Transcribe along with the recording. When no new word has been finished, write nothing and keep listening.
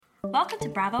Welcome to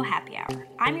Bravo Happy Hour.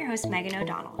 I'm your host, Megan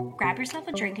O'Donnell. Grab yourself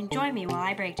a drink and join me while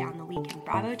I break down the week in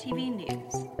Bravo TV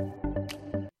news.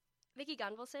 Vicki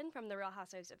Gunvalson from The Real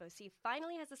Housewives of OC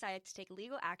finally has decided to take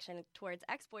legal action towards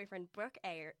ex-boyfriend Brooks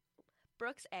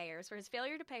Ayers for his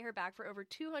failure to pay her back for over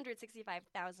 $265,000.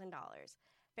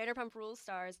 Vanderpump Rules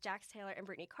stars Jax Taylor and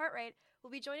Brittany Cartwright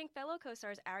will be joining fellow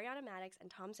co-stars Ariana Madix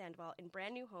and Tom Sandoval in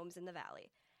brand new homes in the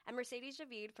Valley. And Mercedes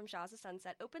Javid from Shaw's of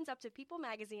Sunset opens up to People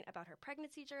magazine about her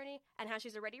pregnancy journey and how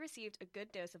she's already received a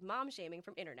good dose of mom shaming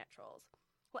from internet trolls.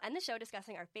 We'll end the show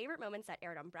discussing our favorite moments that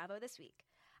aired on Bravo this week.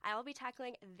 I will be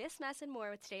tackling this mess and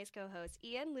more with today's co-host,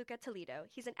 Ian Luca Toledo.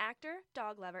 He's an actor,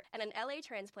 dog lover, and an LA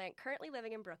transplant currently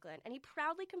living in Brooklyn, and he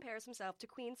proudly compares himself to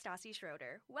Queen Stassi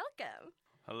Schroeder. Welcome.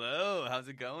 Hello, how's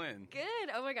it going?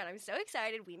 Good. Oh my God, I'm so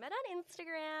excited. We met on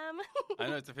Instagram. I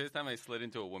know, it's the first time I slid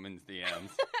into a woman's DMs.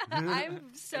 I'm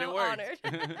so honored.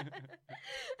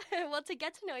 Well, to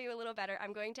get to know you a little better,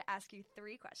 I'm going to ask you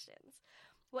 3 questions.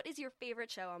 What is your favorite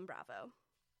show on Bravo?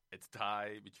 It's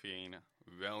tied between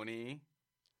Roni.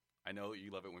 I know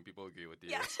you love it when people agree with you.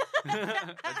 Yes.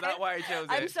 That's not why I chose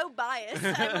it. I'm so biased.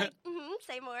 I'm like,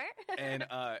 say more. And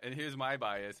here's my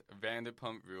bias,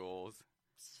 Vanderpump Rules.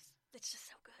 It's just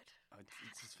so good.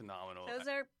 It's just phenomenal. Those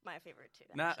are my favorite too.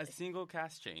 Not actually. a single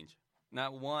cast change.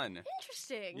 Not one.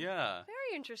 Interesting. Yeah.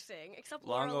 Very interesting. Except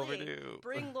Long Laura Lee. overdue.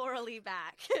 Bring Laura Lee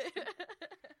back.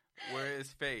 Where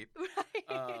is Faith?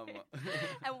 Right.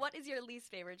 And what is your least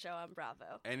favorite show on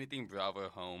Bravo? Anything Bravo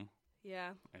home. Yeah.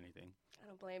 Anything. I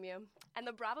don't blame you. And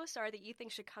the Bravo star that you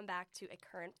think should come back to a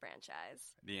current franchise?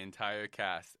 The entire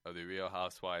cast of The Real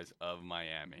Housewives of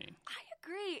Miami. I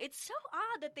agree. It's so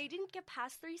odd that they didn't get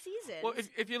past 3 seasons. Well,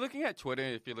 if you're looking at Twitter,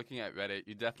 if you're looking at Reddit,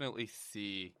 you definitely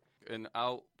see an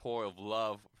outpour of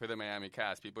love for the Miami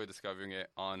cast. People are discovering it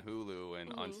on Hulu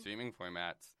and on streaming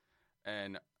formats.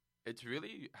 And it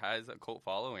really has a cult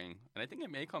following. And I think it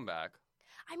may come back.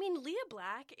 I mean, Leah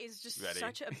Black is just Ready.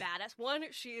 such a badass. One,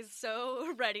 she is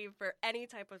so ready for any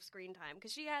type of screen time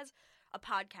because she has a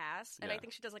podcast, and I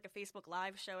think she does like a Facebook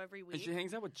Live show every week. And she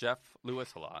hangs out with Jeff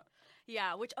Lewis a lot.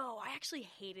 Yeah, which, I actually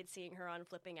hated seeing her on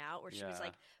Flipping Out, where she was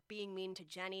like being mean to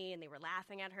Jenny, and they were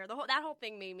laughing at her. That whole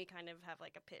thing made me kind of have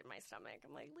like a pit in my stomach.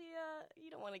 I'm like, Leah, you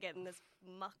don't want to get in this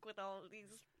muck with all these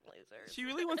losers. She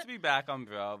really wants to be back on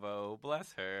Bravo.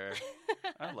 Bless her.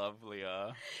 I love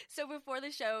Leah. So before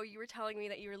the show, you were telling me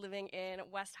that you were living in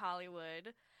West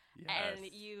Hollywood, and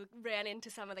you ran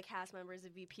into some of the cast members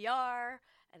of VPR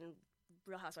and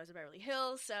Real Housewives of Beverly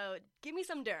Hills. So give me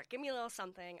some dirt. Give me a little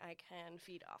something I can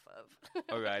feed off of.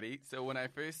 Alrighty. So when I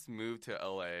first moved to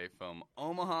LA from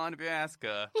Omaha,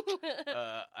 Nebraska,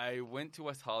 I went to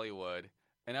West Hollywood,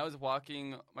 and I was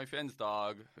walking my friend's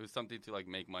dog. It was something to like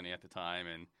make money at the time,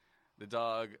 and the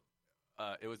dog,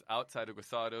 it was outside of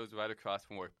Guasado's, right across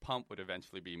from where Pump would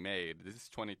eventually be made. This is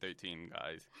 2013,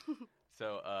 guys.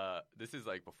 So this is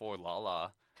like before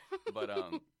Lala, but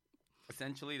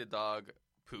essentially the dog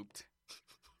pooped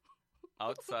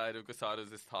outside of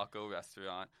Guasado's, this taco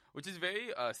restaurant, which is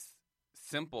very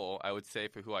simple, I would say,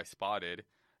 for who I spotted.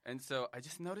 And so I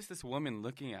just noticed this woman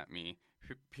looking at me,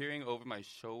 peering over my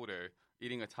shoulder,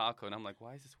 eating a taco, and I'm like,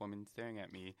 why is this woman staring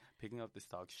at me, picking up this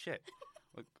dog's shit?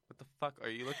 What the fuck are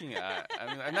you looking at? I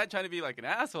mean, I'm not trying to be like an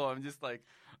asshole. I'm just like,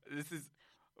 this is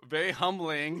very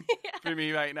humbling for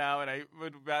me right now, and I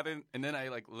would rather. And then I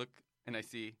like look and I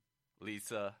see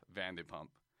Lisa Vanderpump,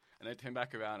 and I turn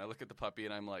back around. I look at the puppy,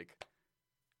 and I'm like,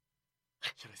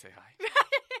 should I say hi?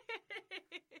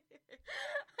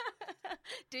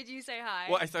 Did you say hi?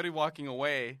 Well, I started walking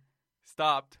away,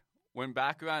 stopped, went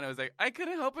back around. I was like, I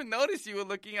couldn't help but notice you were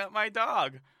looking at my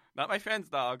dog, not my friend's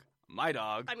dog. My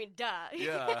dog. I mean, duh.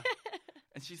 Yeah.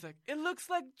 And she's like, it looks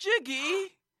like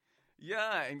Jiggy.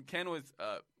 Yeah, and Ken was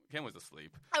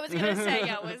asleep. I was going to say,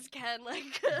 was Ken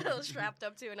like strapped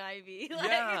up to an IV? Like...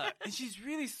 Yeah, and she's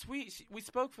really sweet. We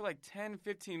spoke for like 10,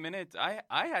 15 minutes. I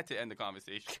had to end the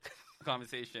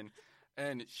conversation.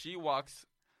 And she walks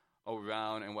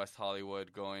around in West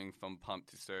Hollywood going from Pump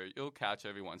to Sir. You'll catch her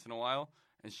every once in a while.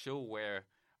 And she'll wear,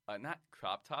 not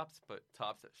crop tops, but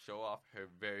tops that show off her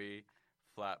very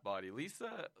flat body.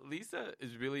 Lisa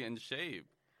is really in shape.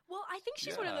 Well, I think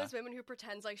she's one of those women who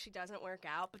pretends like she doesn't work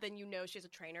out, but then she's a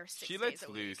trainer 6 days a week. She lets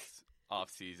loose off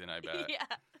season, I bet. Yeah.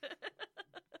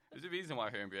 There's a reason why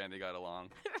her and Brandy got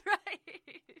along. Right.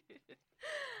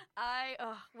 I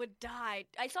would die.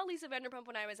 I saw Lisa Vanderpump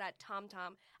when I was at Tom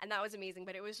Tom, and that was amazing,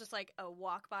 but it was just like a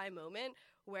walk-by moment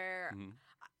where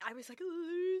I was like,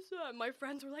 Lisa, and my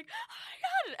friends were like, oh my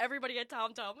God, and everybody at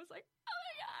Tom Tom was like, oh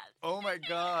my God. Oh my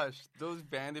gosh, those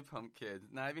Vanderpump kids,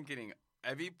 not even kidding.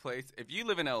 Every place, if you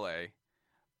live in LA,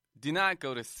 do not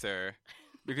go to Sir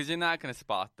because you're not going to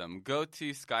spot them. Go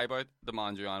to Skybar the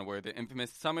Mondrian, where the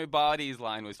infamous Summer Bodies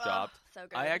line was dropped. So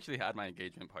good. I actually had my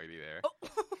engagement party there.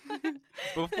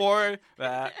 Before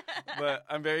that, but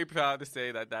I'm very proud to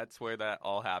say that that's where that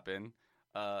all happened.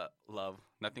 Love,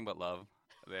 nothing but love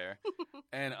there.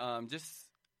 And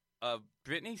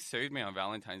Brittany served me on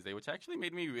Valentine's Day, which actually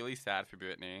made me really sad for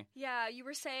Brittany. Yeah, you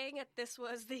were saying that this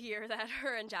was the year that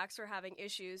her and Jax were having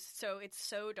issues, so it's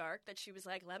so dark that she was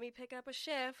like, let me pick up a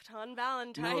shift on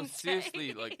Valentine's Day. No,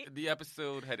 seriously, like, the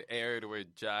episode had aired where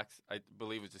Jax, I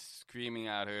believe, was just screaming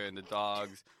at her, and the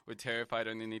dogs were terrified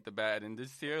underneath the bed, and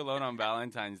just see her alone on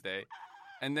Valentine's Day.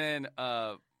 And then,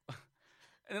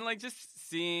 like, just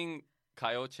seeing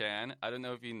Kyle Chan, I don't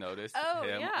know if you noticed him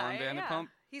on Vanderpump.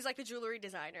 He's like the jewelry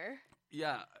designer.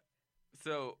 Yeah.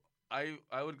 So I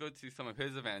would go to some of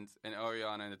his events, and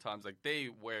Ariana and the Toms, like, they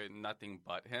wear nothing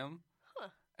but him. Huh.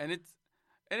 And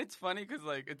it's funny because,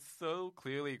 like, it's so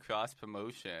clearly cross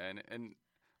promotion,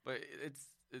 but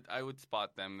I would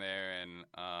spot them there,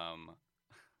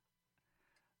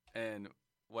 and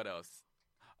what else?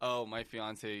 Oh, my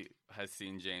fiance has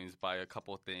seen James buy a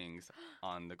couple things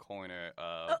on the corner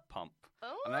of Pump.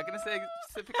 Oh. I'm not gonna say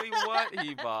specifically what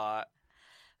he bought.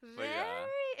 Very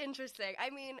interesting. I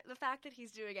mean, the fact that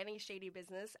he's doing any shady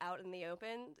business out in the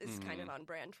open is kind of on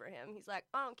brand for him. He's like,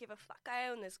 I don't give a fuck. I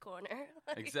own this corner.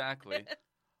 Exactly.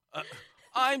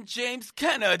 I'm James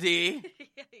Kennedy.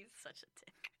 Yeah, he's such a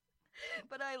dick.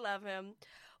 But I love him.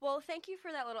 Well, thank you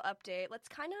for that little update. Let's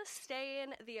kind of stay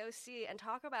in the OC and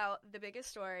talk about the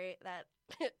biggest story that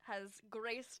has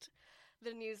graced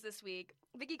the news this week.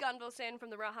 Vicki Gunvalson from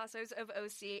the Real Housewives of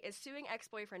OC is suing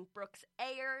ex-boyfriend Brooks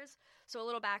Ayers. So a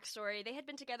little backstory. They had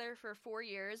been together for 4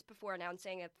 years before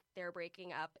announcing that they're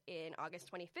breaking up in August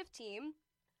 2015.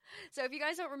 So if you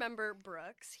guys don't remember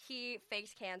Brooks, he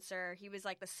faked cancer. He was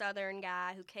like the Southern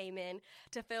guy who came in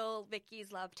to fill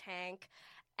Vicki's love tank.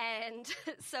 And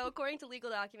so according to legal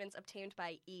documents obtained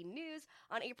by E! News,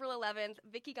 on April 11th,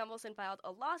 Vicki Gunvalson filed a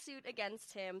lawsuit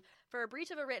against him for a breach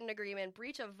of a written agreement,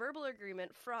 breach of verbal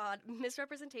agreement, fraud,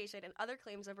 misrepresentation, and other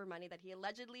claims over money that he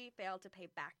allegedly failed to pay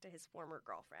back to his former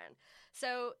girlfriend.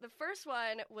 So the first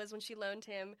one was when she loaned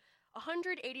him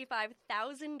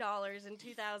 $185,000 in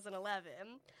 2011.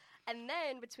 And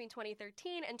then between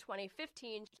 2013 and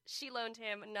 2015, she loaned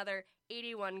him another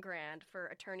 $81,000 for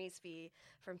attorney's fee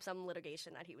from some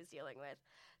litigation that he was dealing with.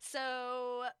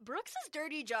 So Brooks is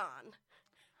Dirty John.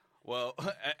 Well,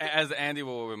 as Andy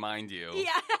will remind you,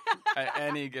 at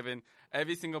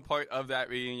every single part of that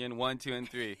reunion, 1, 2, and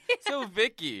 3. So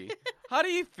Vicki, how do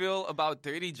you feel about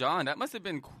Dirty John? That must have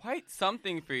been quite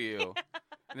something for you.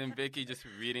 And then Vicki just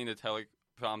reading the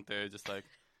teleprompter, just like,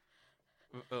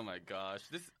 oh my gosh!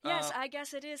 Yes, I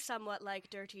guess it is somewhat like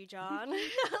Dirty John.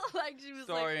 Like she was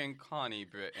starring Connie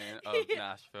Britton of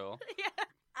Nashville. Yeah.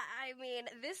 I mean,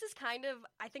 this is kind of,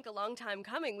 I think, a long time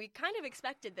coming. We kind of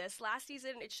expected this. Last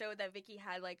season, it showed that Vicki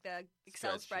had, like, the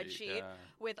Excel spreadsheet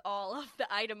with all of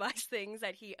the itemized things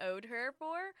that he owed her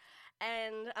for.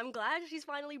 And I'm glad she's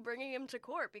finally bringing him to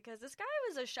court because this guy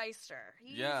was a shyster.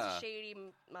 He's a shady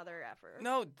mother effer.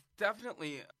 No,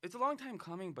 definitely. It's a long time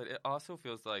coming, but it also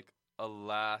feels like a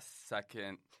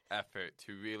last-second effort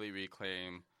to really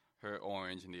reclaim her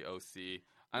orange in the OC.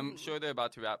 I'm sure they're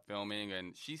about to wrap filming,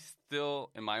 and she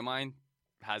still, in my mind,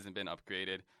 hasn't been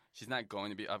upgraded. She's not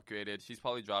going to be upgraded. She's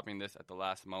probably dropping this at the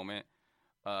last moment.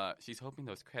 She's hoping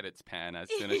those credits pan as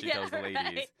soon as she tells the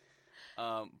ladies.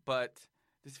 But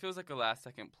this feels like a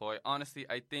last-second ploy. Honestly,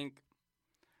 I think,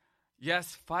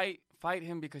 yes, fight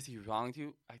him because he wronged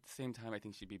you. At the same time, I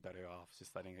think she'd be better off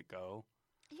just letting it go.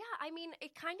 Yeah, I mean,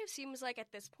 it kind of seems like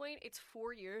at this point, it's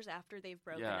 4 years after they've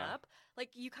broken up. Like,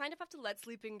 you kind of have to let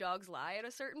sleeping dogs lie at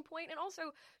a certain point. And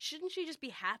also, shouldn't she just be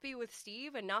happy with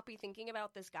Steve and not be thinking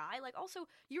about this guy? Like, also,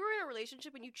 you were in a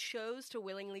relationship and you chose to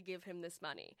willingly give him this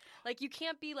money. Like, you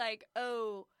can't be like,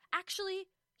 oh, actually,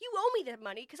 you owe me that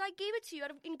money because I gave it to you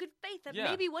in good faith that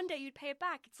maybe one day you'd pay it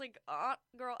back. It's like,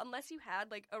 girl, unless you had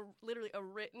like literally a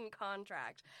written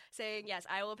contract saying, yes,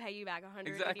 I will pay you back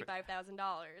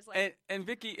 $185,000. Like, and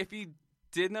Vicki, if you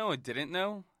did know or didn't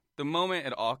know, the moment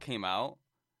it all came out,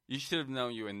 you should have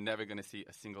known you were never going to see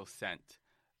a single cent.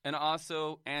 And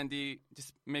also, Andy,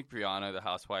 just make Brianna the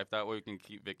housewife. That way we can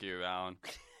keep Vicki around.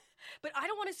 But I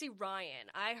don't want to see Ryan.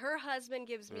 Her husband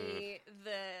gives me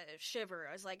the shiver.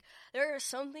 I was like, there is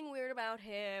something weird about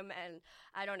him, and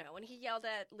I don't know. When he yelled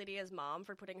at Lydia's mom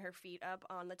for putting her feet up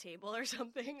on the table or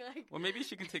something, like. Well, maybe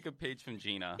she can take a page from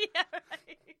Gina. Yeah,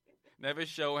 right. Never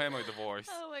show him or divorce.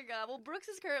 Oh my God. Well, Brooks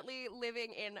is currently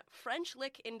living in French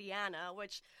Lick, Indiana,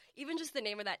 which even just the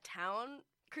name of that town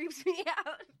creeps me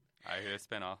out. I hear a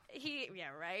spinoff.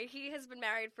 Right. He has been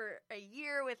married for a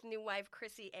year with new wife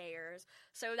Chrissy Ayers,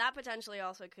 so that potentially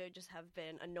also could just have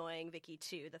been annoying Vicki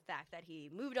too. The fact that he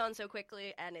moved on so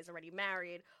quickly and is already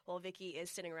married, while Vicki is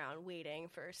sitting around waiting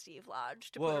for Steve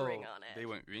Lodge to put a ring on it. They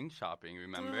went ring shopping.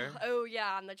 Remember? Oh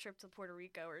yeah, on the trip to Puerto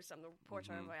Rico or something, Porsha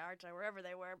Williams, wherever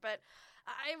they were. But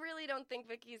I really don't think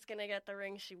Vicki's gonna get the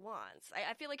ring she wants.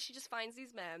 I feel like she just finds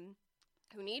these men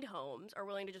who need homes, are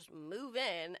willing to just move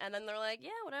in, and then they're like,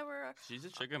 yeah, whatever. She's a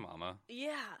sugar mama.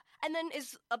 Yeah. And then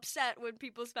is upset when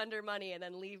people spend her money and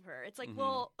then leave her. It's like,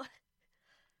 well,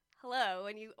 hello,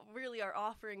 and you really are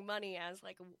offering money as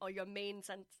like a main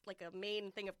sense, like a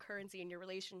main thing of currency in your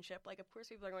relationship. Like, of course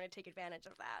people are going to take advantage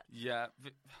of that. Yeah.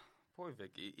 Poor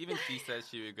Vicki. Even she says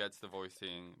she regrets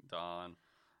divorcing Don.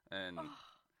 And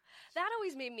that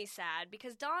always made me sad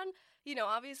because Don, you know,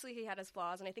 obviously he had his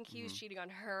flaws, and I think he was cheating on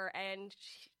her, and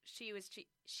he was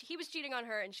cheating on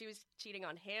her, and she was cheating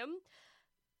on him.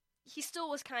 He still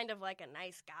was kind of like a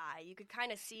nice guy. You could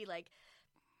kind of see like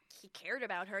he cared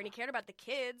about her, and he cared about the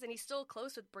kids, and he's still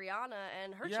close with Brianna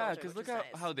and her children. Yeah, because look at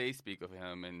how they speak of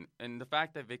him, and the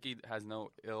fact that Vicki has no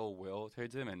ill will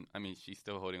towards him, and I mean she's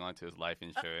still holding on to his life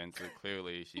insurance, so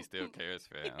clearly she still cares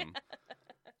for him.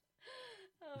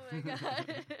 Oh my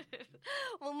God.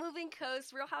 Well, moving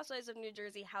coast, Real Housewives of New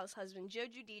Jersey house husband Joe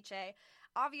Giudice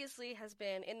obviously has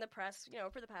been in the press, you know,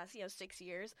 for the past, 6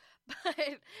 years,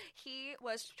 but he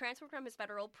was transferred from his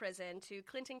federal prison to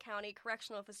Clinton County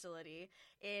Correctional Facility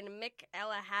in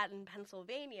McElhattan,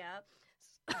 Pennsylvania,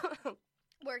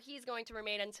 where he's going to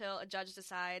remain until a judge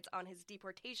decides on his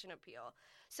deportation appeal.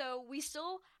 So we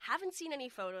still haven't seen any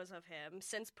photos of him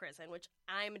since prison, which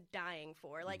I'm dying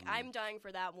for. Like, I'm dying for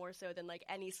that more so than, like,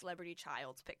 any celebrity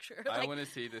child's picture. I want to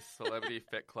see this celebrity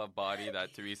fit club body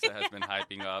that Teresa has been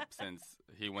hyping up since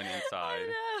he went inside.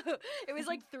 I know. It was,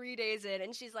 like, 3 days in,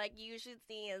 and she's like, you should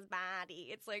see his body.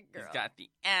 It's like, girl. He's got the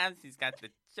abs, he's got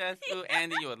the chest. Ooh,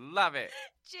 Andy, you would love it.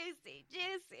 Juicy,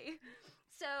 juicy.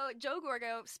 So Joe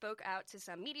Gorgo spoke out to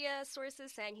some media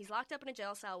sources saying he's locked up in a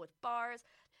jail cell with bars.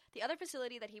 The other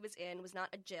facility that he was in was not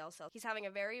a jail cell. He's having a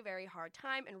very, very hard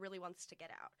time and really wants to get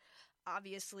out.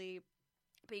 Obviously,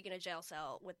 being in a jail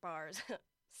cell with bars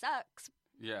sucks.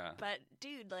 Yeah. But,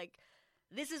 dude, like,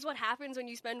 this is what happens when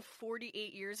you spend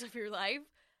 48 years of your life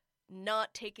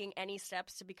not taking any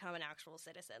steps to become an actual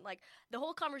citizen. Like, the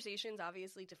whole conversation's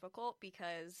obviously difficult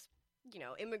because,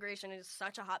 immigration is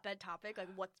such a hotbed topic, like,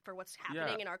 what's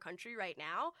happening in our country right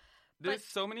now. There's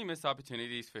so many missed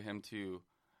opportunities for him to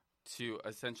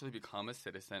essentially become a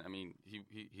citizen. I mean,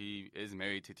 he is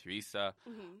married to Teresa.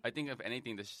 Mm-hmm. I think, if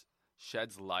anything, this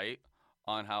sheds light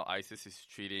on how ISIS is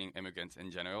treating immigrants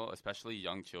in general, especially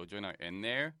young children are in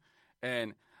there.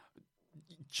 And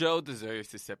Joe deserves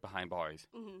to sit behind bars.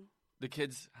 Mm-hmm. The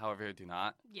kids, however, do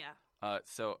not. Yeah.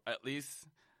 So at least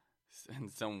in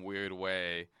some weird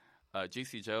way,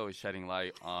 GC Joe is shedding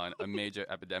light on a major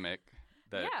epidemic.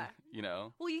 That,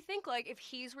 Well, you think, like, if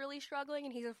he's really struggling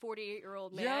and he's a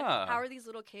 48-year-old man, how are these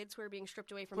little kids who are being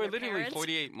stripped away from their parents? We're literally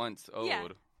 48 months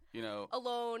old,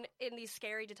 alone in these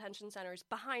scary detention centers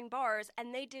behind bars,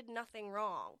 and they did nothing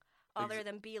wrong other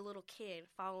than be a little kid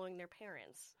following their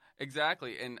parents.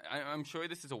 Exactly, and I'm sure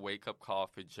this is a wake-up call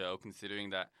for Joe, considering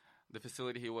that the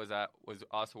facility he was at was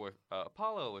also where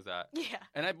Apollo was at. Yeah.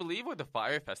 And I believe where the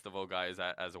Fire Festival guy is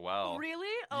at as well. Really?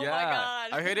 Oh, yeah. my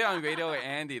God. I heard it on radio with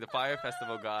Andy, the Fire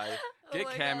Festival guy. Get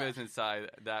cameras inside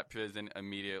that prison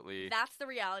immediately. That's the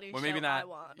reality show maybe not, I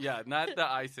want. Yeah, not the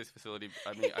ISIS facility.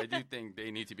 I mean, I do think they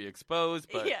need to be exposed,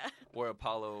 but where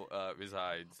Apollo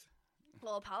resides.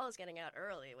 Well, Apollo's getting out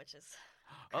early, which is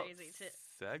crazy too.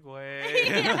 Segue.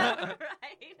 Yeah,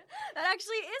 right. That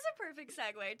actually is a perfect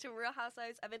segue to Real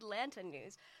Housewives of Atlanta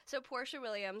news. So Porsha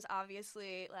Williams,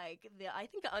 obviously, like I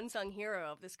think the unsung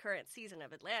hero of this current season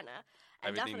of Atlanta.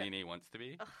 And everything Nene wants to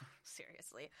be. Oh,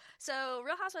 seriously. So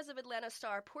Real Housewives of Atlanta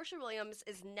star Porsha Williams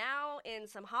is now in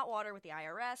some hot water with the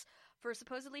IRS for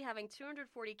supposedly having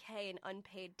 $240K in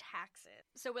unpaid taxes.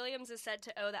 So Williams is said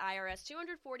to owe the IRS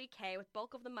 $240K, with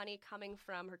bulk of the money coming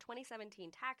from her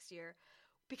 2017 tax year,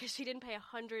 because she didn't pay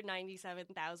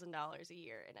 $197,000 a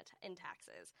year in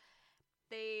taxes.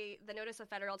 The notice of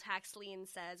federal tax lien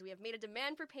says, we have made a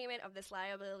demand for payment of this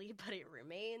liability, but it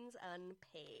remains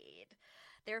unpaid.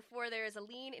 Therefore, there is a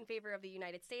lien in favor of the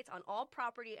United States on all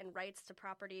property and rights to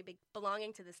property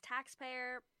belonging to this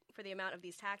taxpayer for the amount of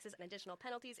these taxes and additional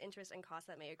penalties, interest, and costs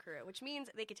that may accrue, which means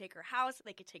they could take her house,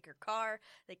 they could take her car,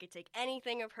 they could take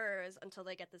anything of hers until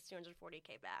they get this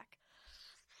 $240K back.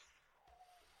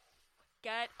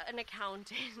 Get an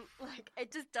accountant. Like,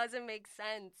 it just doesn't make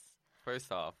sense.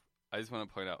 First off, I just want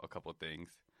to point out a couple things.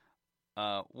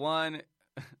 One,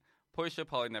 Porsha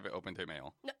probably never opened her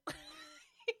mail. No.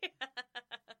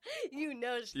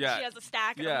 She has a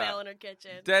stack of mail in her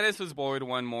kitchen. Dennis was bored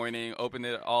one morning, opened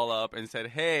it all up, and said,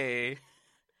 "Hey,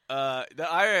 the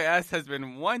IRS has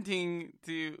been wanting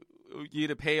you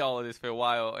to pay all of this for a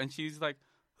while." And she's like,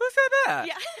 "Who said that?"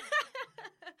 Yeah.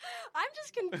 I'm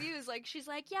just confused. Like, she's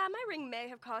like, "Yeah, my ring may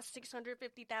have cost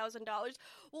 $650,000.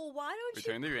 Well, why don't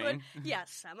Return you the put ring.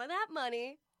 some of that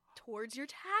money towards your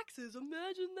taxes?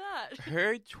 Imagine that."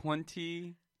 Her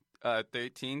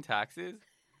 2013 taxes,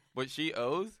 what she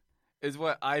owes, is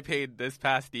what I paid this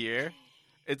past year.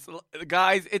 It's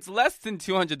less than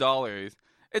 $200.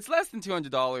 It's less than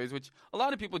 $200, which a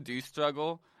lot of people do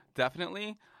struggle,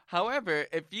 definitely. However,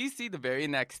 if you see the very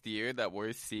next year that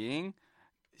we're seeing,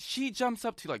 she jumps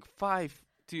up to like five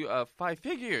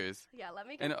figures. Yeah, let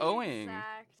me get owing.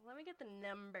 Let me get the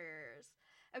numbers.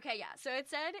 Okay, yeah. So it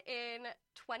said in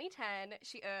 2010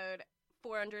 she owed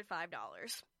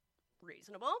 $405.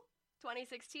 Reasonable.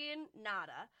 2016,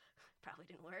 nada. Probably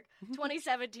didn't work.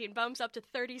 2017 bumps up to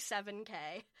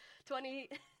 $37K.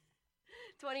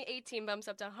 2018 bumps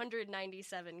up to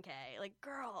 $197K. Like,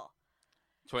 girl.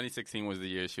 2016 was the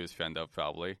year she was fend up,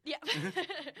 probably. Yeah.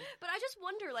 But I just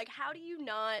wonder, like, how do you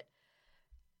not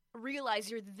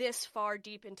realize you're this far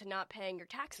deep into not paying your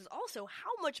taxes? Also,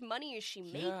 how much money is she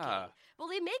making? Yeah. Well,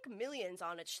 they make millions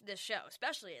on this show,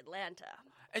 especially Atlanta.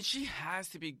 And she has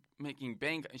to be making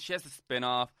bank. She has a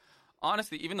spinoff.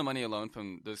 Honestly, even the money alone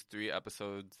from those 3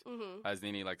 episodes, as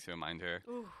Nene likes to remind her,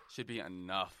 should be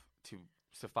enough to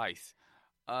suffice.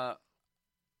 And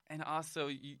also,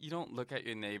 you don't look at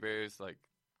your neighbors like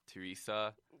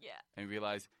Teresa and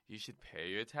realize you should pay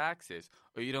your taxes.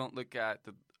 Or you don't look at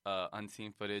the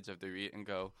unseen footage of Dorit and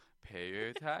go, pay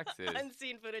your taxes.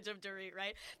 Unseen footage of Dorit,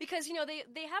 right? Because,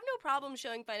 they have no problem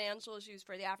showing financial issues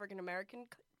for the African-American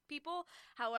people.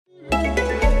 However...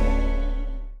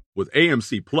 With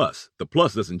AMC Plus, the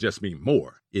plus doesn't just mean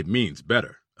more, it means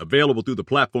better. Available through the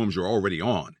platforms you're already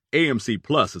on, AMC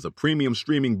Plus is a premium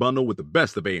streaming bundle with the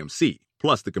best of AMC,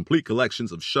 plus the complete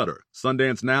collections of Shudder,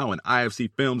 Sundance Now, and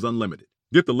IFC Films Unlimited.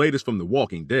 Get the latest from The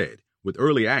Walking Dead, with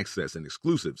early access and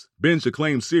exclusives. Binge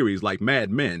acclaimed series like Mad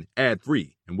Men,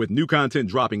 ad-free, and with new content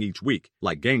dropping each week,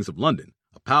 like Gangs of London,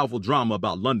 a powerful drama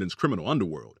about London's criminal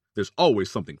underworld. There's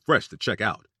always something fresh to check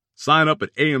out. Sign up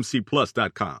at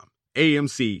amcplus.com.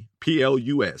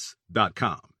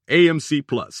 AMCPLUS.com. AMC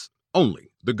Plus.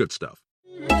 Only the good stuff.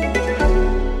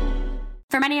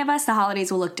 For many of us, the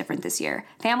holidays will look different this year.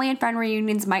 Family and friend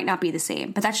reunions might not be the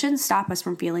same, but that shouldn't stop us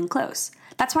from feeling close.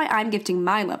 That's why I'm gifting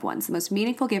my loved ones the most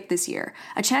meaningful gift this year,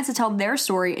 a chance to tell their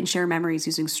story and share memories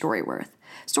using Storyworth.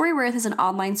 Storyworth is an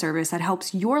online service that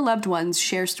helps your loved ones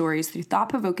share stories through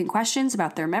thought-provoking questions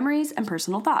about their memories and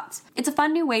personal thoughts. It's a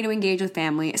fun new way to engage with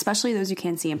family, especially those you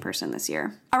can't see in person this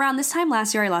year. Around this time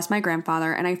last year, I lost my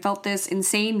grandfather, and I felt this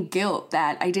insane guilt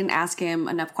that I didn't ask him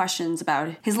enough questions about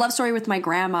his love story with my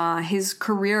grandma, his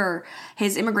career,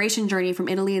 his immigration journey from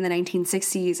Italy in the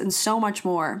 1960s, and so much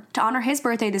more. To honor his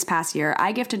birthday this past year,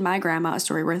 I gifted my grandma a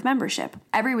Storyworth membership.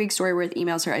 Every week, Storyworth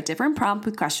emails her a different prompt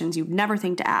with questions you'd never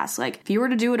think to ask, like, if you were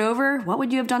to do it over, what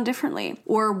would you have done differently?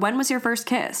 Or when was your first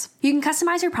kiss? You can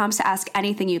customize your prompts to ask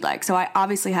anything you'd like, so I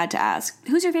obviously had to ask,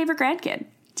 who's your favorite grandkid?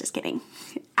 Just kidding.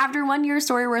 After 1 year,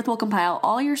 Storyworth will compile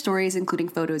all your stories, including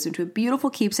photos, into a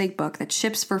beautiful keepsake book that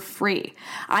ships for free.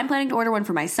 I'm planning to order one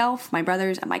for myself, my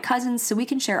brothers, and my cousins so we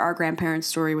can share our grandparents'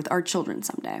 story with our children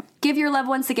someday. Give your loved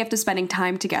ones the gift of spending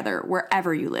time together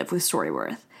wherever you live with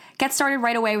Storyworth. Get started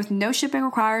right away with no shipping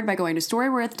required by going to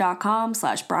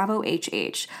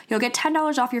storyworth.com/bravohh. You'll get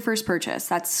 $10 off your first purchase.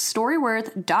 That's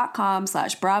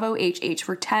storyworth.com/bravohh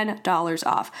for $10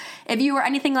 off. If you are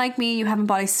anything like me, you haven't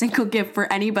bought a single gift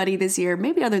for anybody this year,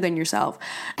 maybe other than yourself.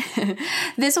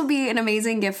 This will be an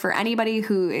amazing gift for anybody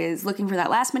who is looking for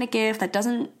that last minute gift that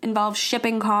doesn't involve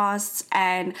shipping costs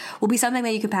and will be something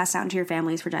that you can pass down to your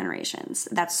families for generations.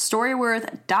 That's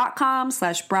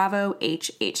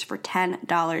storyworth.com/bravohh for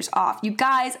 $10 off. You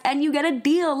guys, and you get a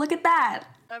deal. Look at that.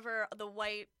 Over the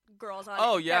white girls on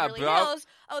Beverly Beverly Hills.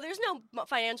 Oh, there's no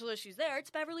financial issues there. It's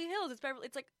Beverly Hills. It's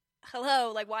like,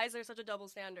 hello. Like, why is there such a double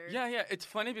standard? Yeah. It's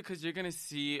funny because you're going to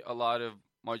see a lot of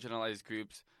marginalized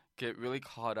groups get really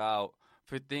caught out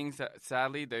for things that,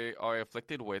 sadly, they are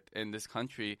afflicted with in this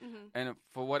country. Mm-hmm. And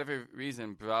for whatever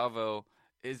reason, Bravo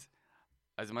is,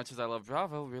 as much as I love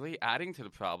Bravo, really adding to the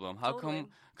problem. How come?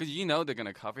 Because they're going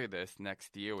to cover this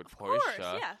next year with Porsha. Of course,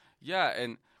 yeah. Yeah,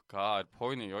 and God,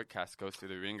 poor New York cast goes through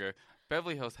the ringer.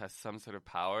 Beverly Hills has some sort of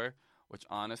power, which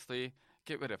honestly,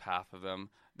 get rid of half of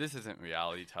them. This isn't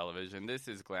reality television. This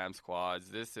is glam squads.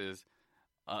 This is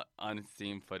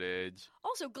unseen footage.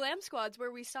 Also, Glam Squads,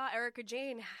 where we saw Erica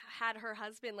Jane had her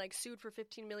husband like sued for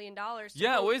 $15 million.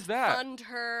 To where's that? Fund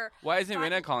her. Why isn't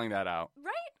Rena calling that out?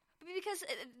 Right? Because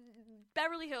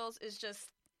Beverly Hills is just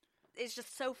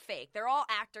so fake. They're all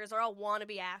actors. They're all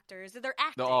wannabe actors. They're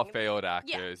acting. They're all failed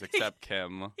actors, except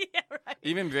Kim. Yeah, right.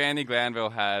 Even Brandy Glanville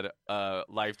had a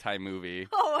Lifetime movie.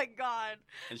 Oh, my God.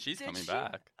 And she's coming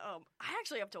back. I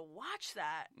actually have to watch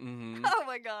that. Mm-hmm. Oh,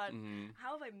 my God. Mm-hmm.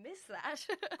 How have I missed that?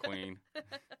 Queen.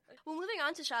 Well, moving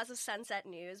on to Shaz's Sunset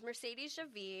News, Mercedes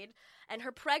Javid and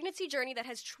her pregnancy journey that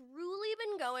has truly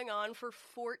been going on for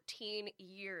 14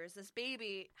 years. This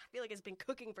baby, I feel like, has been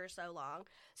cooking for so long.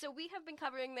 So we have been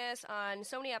covering this on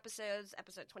so many episodes,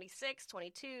 episode 26,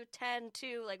 22, 10,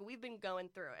 2, like we've been going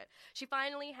through it. She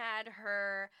finally had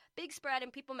her big spread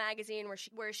in People magazine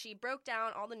where she broke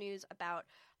down all the news about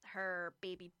her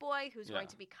baby boy who's going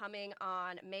to be coming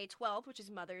on May 12th, which is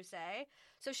Mother's Day.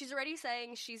 So she's already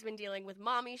saying she's been dealing with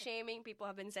mommy shaming. People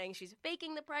have been saying she's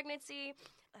faking the pregnancy,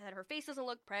 that her face doesn't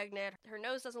look pregnant, her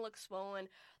nose doesn't look swollen,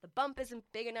 the bump isn't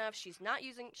big enough, she's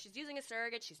using a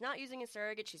surrogate, she's not using a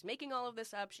surrogate, she's making all of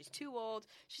this up, she's too old.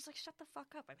 She's like, shut the fuck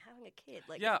up, I'm having a kid.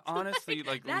 Like, yeah, honestly,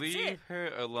 like, leave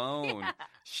her alone. Yeah.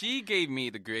 She gave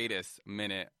me the greatest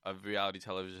minute of reality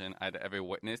television I'd ever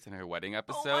witnessed in her wedding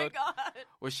episode. Oh my God.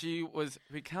 Where she was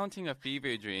recounting a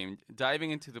fever dream,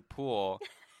 diving into the pool,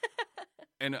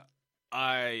 and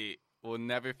I will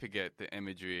never forget the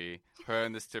imagery. Her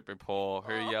in the stripper pole,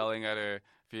 her yelling at her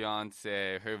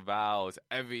fiance, her vows,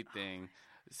 everything.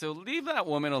 So leave that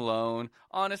woman alone.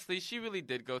 Honestly, she really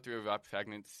did go through a rough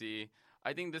pregnancy.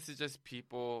 I think this is just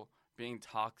people being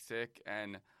toxic.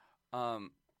 And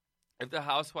if the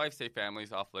housewives say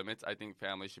family's off limits, I think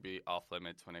family should be off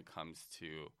limits when it comes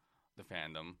to the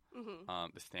fandom,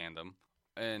 the stand-em.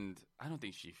 And I don't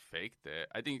think she faked it.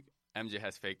 I think MJ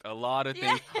has faked a lot of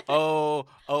things. Yeah.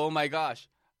 Oh my gosh.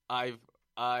 I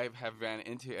have ran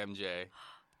into MJ.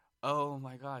 Oh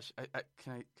my gosh.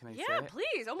 Can I say it? Yeah,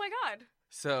 please. Oh my God.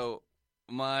 So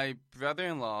my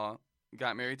brother-in-law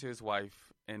got married to his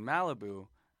wife in Malibu,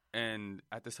 and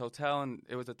at this hotel, and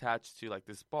it was attached to like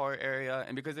this bar area.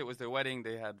 And because it was their wedding,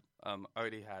 they had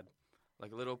already had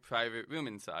like a little private room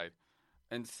inside.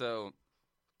 And so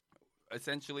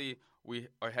essentially we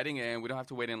are heading in. We don't have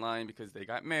to wait in line because they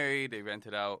got married. They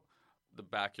rented out the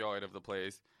backyard of the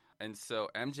place. And so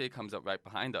MJ comes up right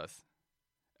behind us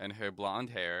and her blonde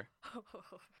hair.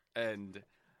 And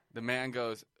the man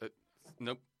goes,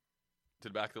 nope, to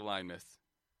the back of the line, miss.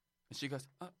 And she goes,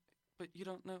 but you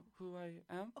don't know who I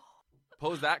am?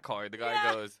 Pose that card. The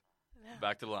guy goes,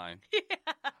 back to the line.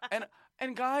 Yeah.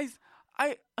 And guys,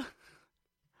 I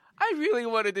really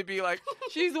wanted to be like,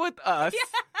 she's with us.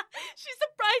 Yeah, she's the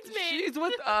bridesmaid. She's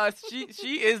with us.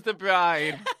 She is the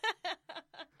bride.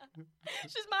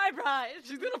 She's my bride.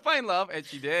 She's going to find love, and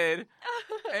she did.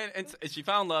 and she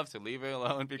found love, so leave her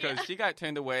alone because she got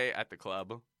turned away at the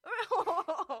club.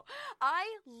 I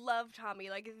love Tommy.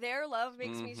 Like, their love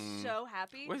makes me so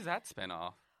happy. Where's that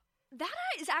spinoff? That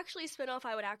is actually a spinoff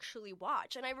I would actually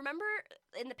watch. And I remember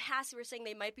in the past we were saying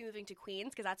they might be moving to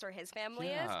Queens because that's where his family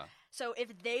is. So if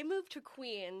they move to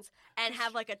Queens and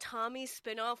have like a Tommy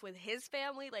spinoff with his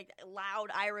family, like loud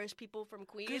Irish people from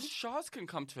Queens. Because Shaw's can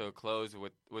come to a close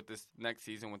with this next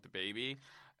season with the baby.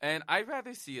 And I'd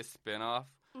rather see a spinoff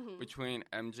between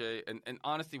MJ and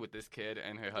honestly with this kid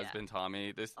and her husband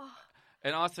Tommy.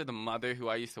 And also the mother who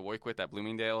I used to work with at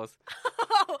Bloomingdale's.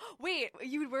 Wait,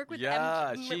 you would work with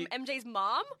MJ's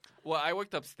mom? Well, I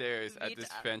worked upstairs at this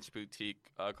French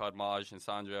boutique called Maj and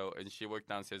Sandro, and she worked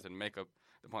downstairs in the makeup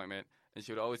department, and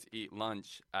she would always eat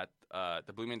lunch at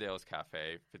the Bloomingdale's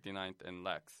Cafe, 59th and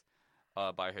Lex,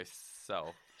 by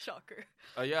herself. Shocker.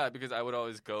 Yeah, because I would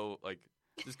always go, like,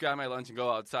 just grab my lunch and go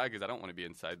outside because I don't want to be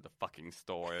inside the fucking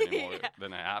store anymore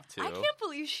than I have to. I can't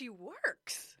believe she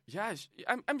works. Yeah,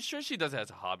 I'm sure she does it as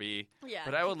a hobby. Yeah,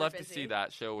 but I would love to see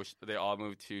that show where they all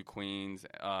move to Queens,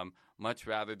 much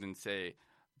rather than, say,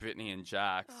 Brittany and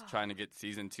Jax trying to get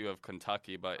season 2 of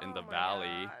Kentucky, but in the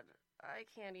Valley. God. I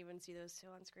can't even see those two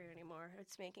on screen anymore.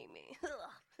 It's making me...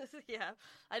 Yeah.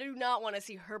 I do not want to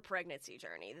see her pregnancy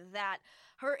journey. That,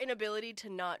 her inability to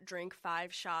not drink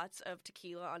 5 shots of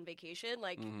tequila on vacation,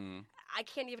 like, I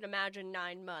can't even imagine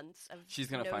 9 months of She's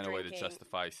going to find drinking. a way to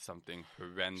justify something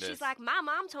horrendous. She's like, my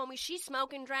mom told me she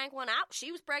smoked and drank one out.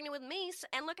 She was pregnant with me,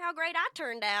 and look how great I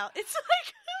turned out. It's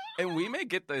like... And we may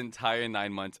get the entire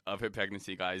 9 months of her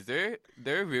pregnancy, guys. They're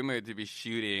rumored to be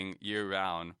shooting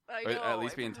year-round, or at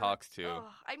least be in talks to.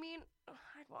 I mean,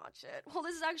 I'd watch it. Well,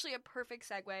 this is actually a perfect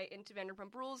segue into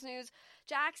Vanderpump Rules news.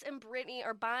 Jax and Brittany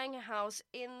are buying a house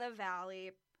in the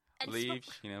Valley. And Leave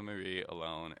Sheena Marie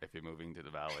alone if you're moving to the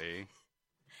Valley.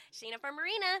 Sheena from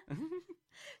Marina.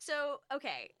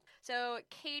 So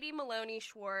Katie Maloney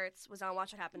Schwartz was on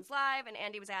Watch What Happens Live, and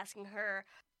Andy was asking her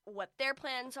what their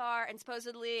plans are, and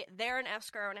supposedly they're in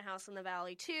escrow in a house in the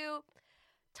Valley, too.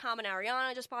 Tom and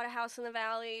Ariana just bought a house in the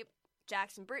Valley.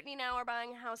 Jax and Brittany now are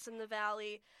buying a house in the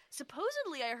Valley.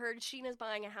 Supposedly, I heard Sheena's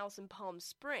buying a house in Palm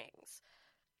Springs.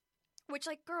 Which,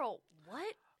 like, girl,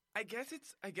 what? I guess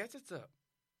it's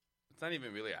not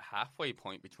even really a halfway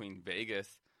point between Vegas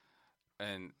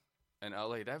and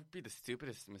LA. That would be the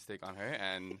stupidest mistake on her.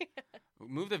 And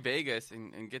move to Vegas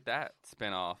and get that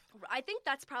spinoff. I think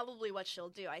that's probably what she'll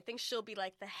do. I think she'll be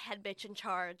like the head bitch in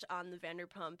charge on the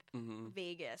Vanderpump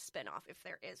Vegas spinoff, if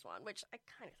there is one, which I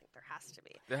kind of think there has to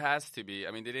be. There has to be.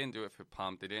 I mean, they didn't do it for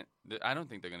Pump. I don't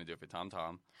think they're going to do it for Tom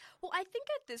Tom. Well, I think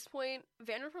at this point,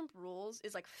 Vanderpump Rules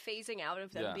is like phasing out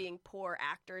of them being poor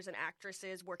actors and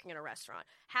actresses working in a restaurant.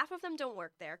 Half of them don't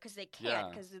work there because they can't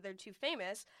because they're too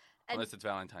famous. Unless it's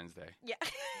Valentine's Day. Yeah,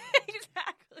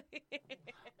 exactly.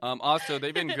 Also,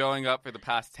 they've been growing up for the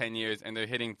past 10 years, and they're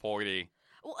hitting 40.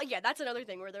 Well, yeah, that's another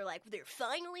thing where they're like, they're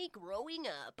finally growing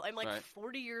up. I'm like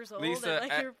 40 years old, Lisa, and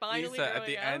like, you're finally growing at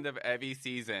the up. end of every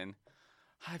season,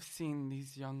 I've seen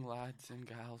these young lads and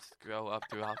gals grow up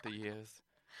throughout the years.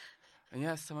 And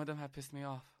yes, some of them have pissed me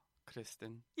off,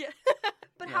 Kristen. Yeah.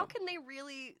 But how can they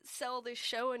really sell this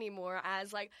show anymore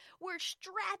as, like, we're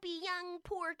strappy young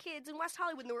poor kids in West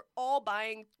Hollywood and they were all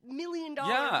buying $1 million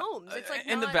homes? It's like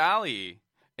in the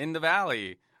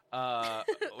Valley,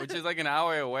 which is like an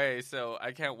hour away. So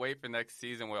I can't wait for next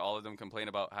season where all of them complain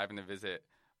about having to visit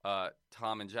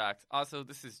Tom and Jax. Also,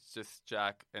 this is just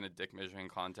Jack in a dick measuring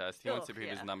contest. He wants to be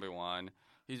his number one.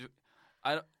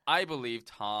 I believe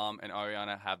Tom and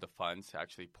Ariana have the funds to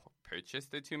actually purchase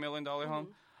the $2 million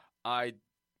home. I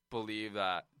believe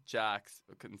that Jax,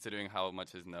 considering how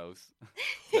much his nose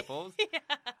sniffles,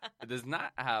 does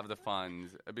not have the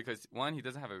funds because, one, he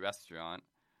doesn't have a restaurant.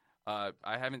 I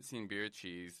haven't seen beer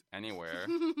cheese anywhere,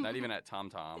 not even at Tom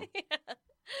Tom.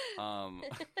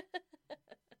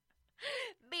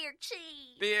 Beer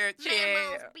cheese. Beer cheese.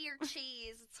 Grandma's beer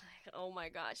cheese. It's like, oh my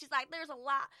God. She's like, there's a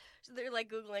lot. They're like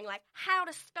Googling, like, how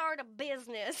to start a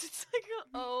business. It's like,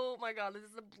 oh my God, this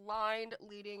is the blind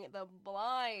leading the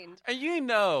blind. And you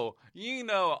know,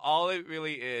 all it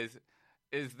really is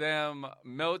them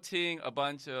melting a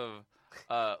bunch of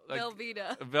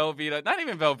Velveeta, not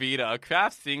even Velveeta,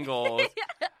 craft singles,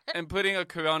 and putting a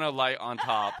Corona Light on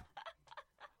top.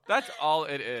 That's all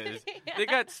it is. Yeah. They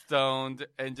got stoned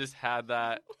and just had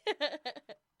that.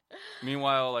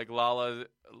 Meanwhile, like Lala.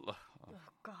 Oh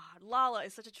God, Lala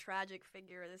is such a tragic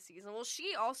figure this season. Well,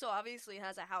 she also obviously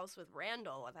has a house with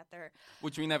Randall that they're,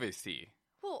 which we never see.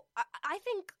 Well, I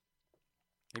think.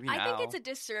 Maybe now. I think it's a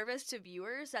disservice to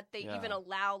viewers that they even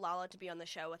allow Lala to be on the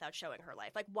show without showing her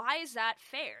life. Like, why is that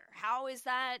fair? How is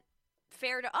that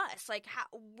fair to us? Like,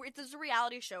 this is a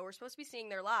reality show. We're supposed to be seeing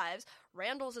their lives.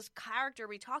 Randall's this character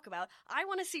we talk about. I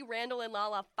want to see Randall and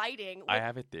Lala fighting. I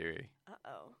have a theory.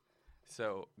 Uh-oh.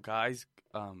 So, guys,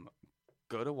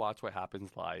 go to Watch What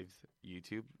Happens Live's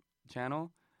YouTube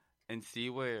channel and see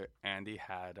where Andy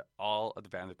had all of the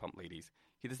Vanderpump ladies.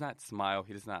 He does not smile.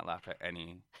 He does not laugh at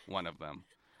any one of them.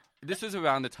 This was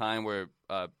around the time where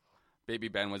baby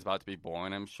Ben was about to be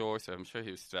born, I'm sure. So I'm sure he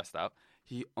was stressed out.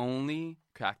 He only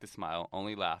cracked a smile,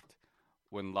 only laughed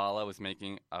when Lala was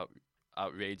making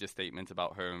outrageous statements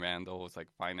about her and Randall's like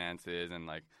finances and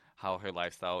like how her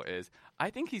lifestyle is.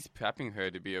 I think he's prepping her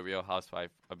to be a real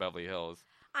housewife of Beverly Hills.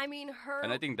 I mean,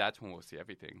 and I think that's when we'll see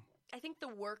everything. I think the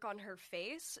work on her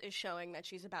face is showing that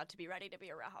she's about to be ready to be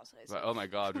a Real Housewife. But, oh my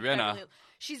God, Rinna.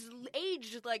 She's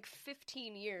aged like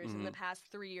 15 years in the past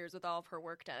 3 years with all of her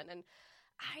work done. And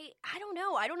I don't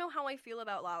know. I don't know how I feel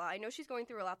about Lala. I know she's going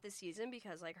through a lot this season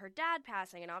because like her dad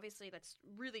passing, and obviously that's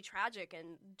really tragic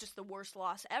and just the worst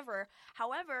loss ever.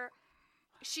 However,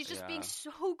 she's just being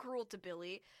so cruel to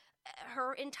Billy.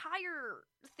 Her entire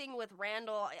thing with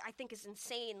Randall, I think, is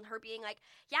insane. Her being like,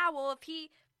 yeah, well, if he...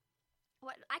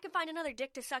 I can find another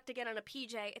dick to suck to get on a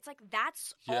PJ. It's like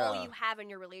that's all you have in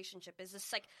your relationship is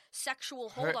this like sexual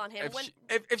hold on him.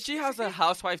 If she has a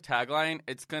housewife tagline,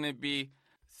 it's gonna be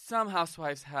some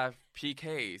housewives have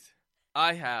PKs.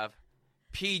 I have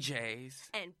PJs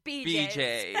and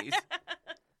BJs.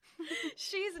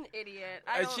 She's an idiot.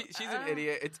 She's an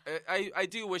idiot. I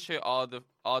do wish her all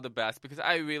the best because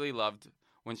I really loved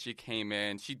when she came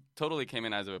in. She totally came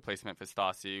in as a replacement for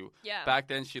Stassi. Yeah. Back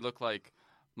then, she looked like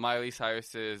Miley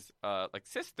Cyrus's like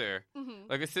sister,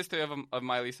 like a sister of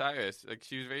Miley Cyrus. Like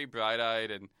she was very bright-eyed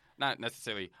and not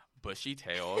necessarily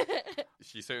bushy-tailed.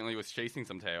 She certainly was chasing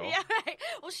some tail. Yeah, right.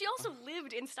 Well, she also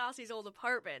lived in Stassi's old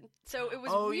apartment, so it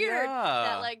was Oh, weird yeah.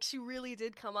 that like she really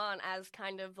did come on as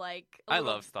kind of like. I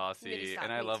love Stassi,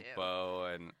 and I love too. Bo,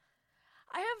 and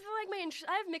I have like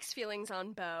I have mixed feelings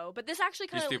on Bo, but this actually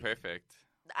kind he's of. too perfect.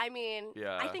 I mean,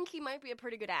 Yeah. I think he might be a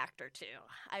pretty good actor too.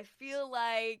 I feel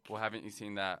like. Well, haven't you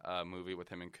seen that movie with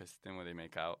him and Kristen where they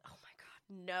make out? Oh my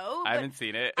god, no! I haven't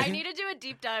seen it. I need to do a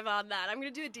deep dive on that. I'm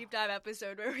going to do a deep dive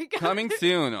episode where we go. Coming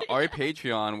soon, our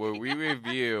Patreon, where we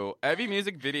review every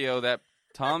music video that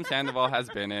Tom Sandoval has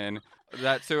been in.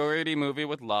 That sorority movie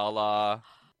with Lala.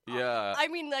 Yeah. I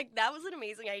mean, like, that was an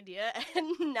amazing idea,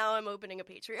 and now I'm opening a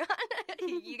Patreon.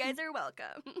 You guys are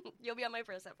welcome. You'll be on my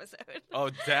first episode. Oh,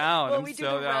 down. Well, I'm we do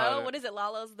so the down. row. What is it?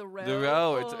 Lala's The Row? The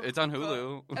Row. Oh, It's on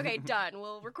Hulu. Okay, done.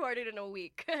 We'll record it in a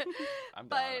week. I'm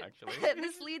but down, actually.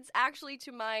 this leads actually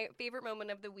to my favorite moment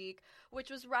of the week,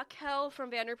 which was Raquel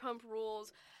from Vanderpump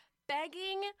Rules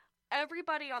begging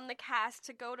everybody on the cast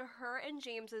to go to her and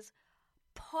James's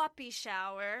puppy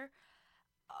shower.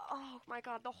 Oh my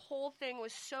god, the whole thing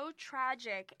was so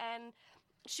tragic, and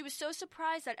she was so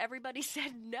surprised that everybody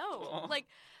said no. Aww. Like,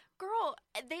 girl,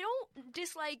 they don't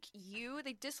dislike you,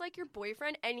 they dislike your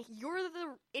boyfriend, and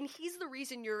he's the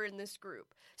reason you're in this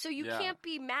group. So you can't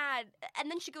be mad. And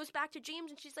then she goes back to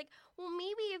James and she's like, well,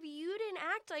 maybe if you didn't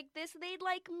act like this, they'd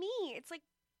like me. It's like,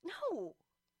 no.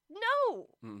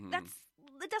 Mm-hmm. That's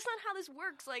not how this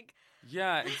works. Like,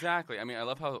 Yeah, exactly. I mean, I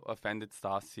love how offended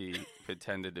Stassi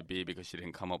pretended to be because she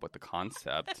didn't come up with the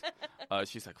concept.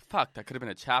 She's like, fuck, that could have been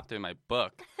a chapter in my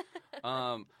book.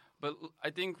 But I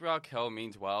think Raquel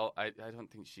means well. I don't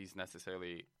think she's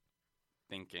necessarily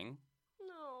thinking,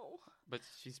 no. but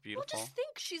she's beautiful. Well, just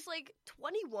think, she's like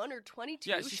 21 or 22.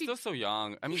 Yeah, she's still so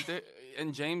young. I mean,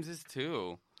 and James is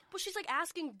too. Well, she's like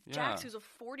asking Yeah. Jax, who's a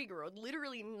 40-year-old,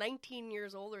 literally 19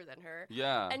 years older than her.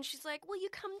 Yeah. And she's like, will you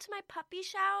come to my puppy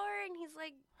shower? And he's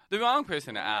like, The wrong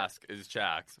person to ask is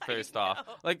Jax, first off.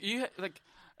 know.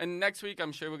 And next week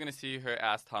I'm sure we're going to see her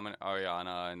ask Tom and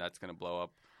Ariana, and that's going to blow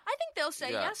up. I think they'll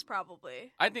say Yeah. yes,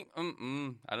 probably. I think,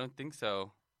 I don't think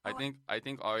so. I think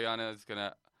Ariana is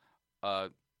going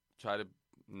to try to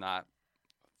not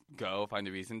go, find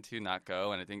a reason to not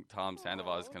go, and I think Tom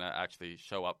Sandoval is going to actually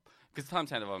show up. Because Tom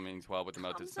Sandoval means well with the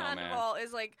Melted Snowman. Sandoval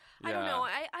is like, I don't Yeah. know.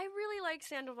 I really like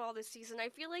Sandoval this season. I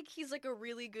feel like he's like a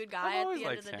really good guy I've at always the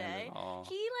end liked of the day. Sandoval.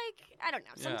 He like, I don't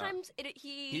know. Yeah. Sometimes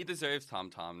He deserves Tom,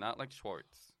 not like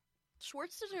Schwartz.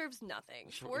 Schwartz deserves nothing.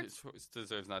 Schwartz. Schwartz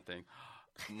deserves nothing.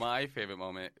 My favorite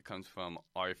moment comes from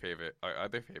our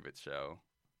other favorite show.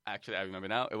 Actually, I remember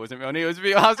now. It wasn't Real News. It was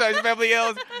Real Housewives of Beverly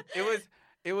Hills.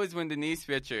 It was when Denise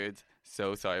Richards.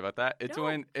 So sorry about that.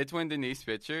 It's when Denise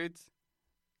Richards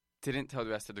didn't tell the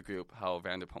rest of the group how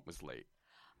Vanderpump was late.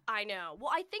 I know.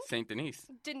 Well, I think Saint Denise.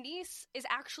 Denise is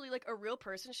actually like a real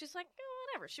person. She's like,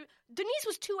 whatever. Denise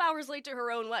was 2 hours late to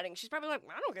her own wedding. She's probably like,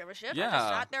 I don't give a shit. I just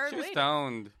sat there and she was waited.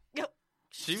 stoned. Yep.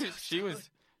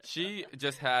 She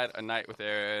just had a night with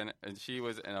Aaron, and she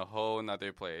was in a whole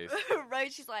nother place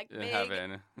Right? She's like, in big.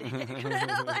 heaven.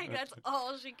 Like, that's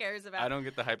all she cares about. I don't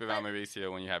get the hype around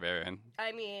Mauricio when you have Aaron.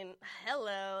 I mean,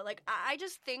 hello. Like, I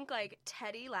just think, like,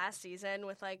 Teddy last season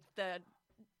with, like,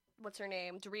 what's her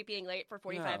name? Dorit being late for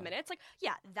 45 minutes. Like,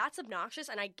 yeah, that's obnoxious,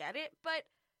 and I get it, but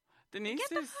Denise get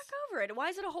the fuck over it. Why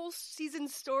is it a whole season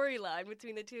storyline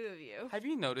between the two of you? Have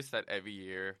you noticed that every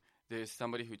year there's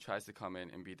somebody who tries to come in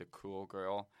and be the cool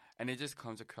girl, and it just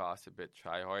comes across a bit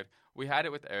try-hard? We had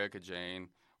it with Erica Jane.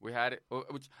 We had it,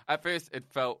 which at first it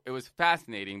was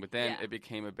fascinating, but then it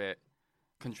became a bit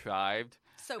contrived.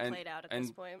 So played out at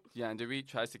this point. Yeah, and Dorit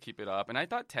tries to keep it up. And I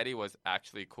thought Teddy was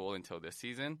actually cool until this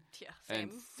season. Yeah, same.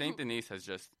 And St. Denise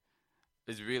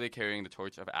is really carrying the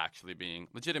torch of actually being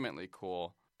legitimately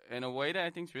cool in a way that I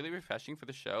think is really refreshing for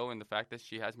the show, and the fact that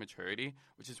she has maturity,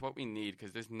 which is what we need,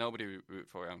 because there's nobody to root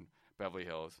for on Beverly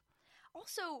Hills.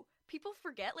 Also, people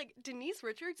forget, like, Denise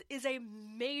Richards is a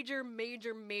major,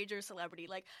 major, major celebrity.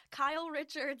 Like, Kyle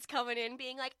Richards coming in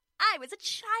being like, I was a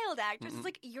child actress. Mm-hmm. It's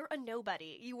like, you're a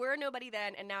nobody. You were a nobody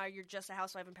then, and now you're just a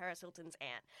housewife and Paris Hilton's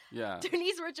aunt. Yeah.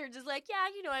 Denise Richards is like, yeah,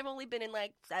 I've only been in,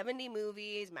 like, 70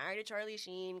 movies, married to Charlie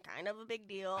Sheen, kind of a big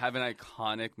deal. Have an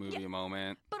iconic movie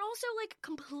moment. But also, like,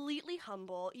 completely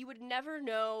humble. You would never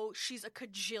know she's a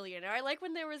cajillionaire. I like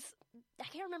when there was, I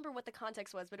can't remember what the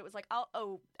context was, but it was like,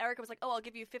 Erica was like, I'll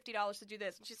give you $50 to do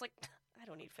this. And she's like, I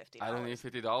don't need $50. I don't need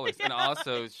 $50. And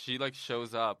also, she, like,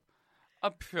 shows up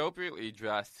appropriately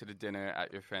dressed to the dinner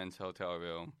at your friend's hotel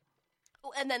room.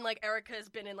 And then, like, Erica's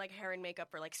been in, like, hair and makeup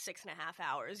for, like, 6.5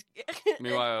 hours.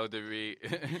 Meanwhile, Dorit...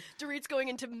 Dorit's going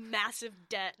into massive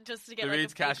debt just to get, like, a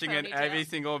Dorit's fake cashing in ponytail. every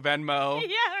single Venmo Yeah,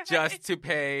 right. just to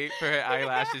pay for her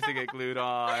eyelashes to get glued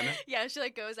on. Yeah, she,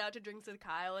 like, goes out to drinks with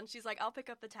Kyle, and she's like, I'll pick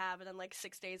up the tab, and then, like,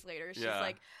 6 days later, she's,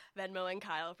 like, Venmoing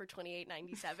Kyle for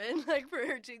 $28.97, like, for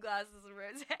her 2 glasses of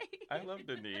rosé. I love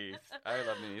Denise.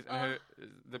 And her,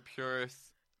 the purest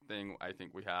thing I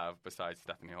think we have besides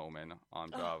Stephanie Holman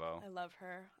on Bravo. I love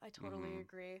her. I totally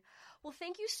agree. Well,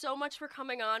 thank you so much for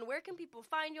coming on. Where can people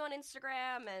find you on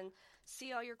Instagram and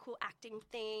see all your cool acting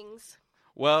things?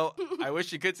 Well, I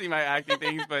wish you could see my acting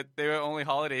things, but they were only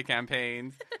holiday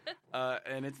campaigns,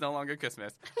 and it's no longer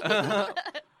Christmas.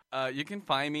 You can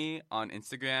find me on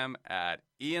Instagram at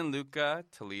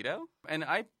IanLucaToledo, and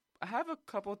I have a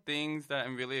couple things that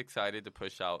I'm really excited to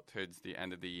push out towards the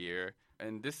end of the year,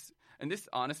 and this,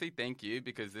 honestly, thank you,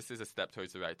 because this is a step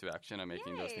towards the right direction of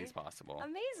making those things possible.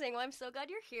 Amazing. Well, I'm so glad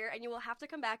you're here, and you will have to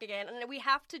come back again. And we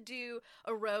have to do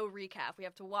a Roe recap. We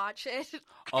have to watch it.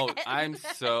 Oh, I'm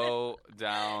so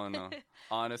down,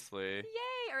 honestly.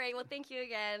 Yay. All right. Well, thank you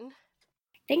again.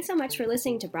 Thanks so much for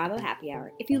listening to Bravo Happy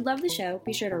Hour. If you love the show,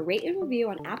 be sure to rate and review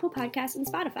on Apple Podcasts and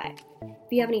Spotify.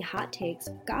 If you have any hot takes,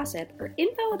 gossip, or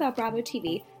info about Bravo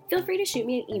TV, feel free to shoot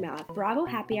me an email at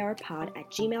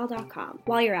bravohappyhourpod@gmail.com.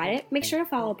 While you're at it, make sure to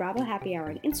follow Bravo Happy Hour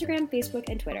on Instagram, Facebook,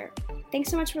 and Twitter. Thanks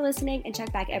so much for listening, and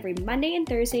check back every Monday and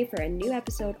Thursday for a new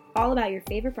episode all about your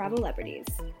favorite Bravo celebrities.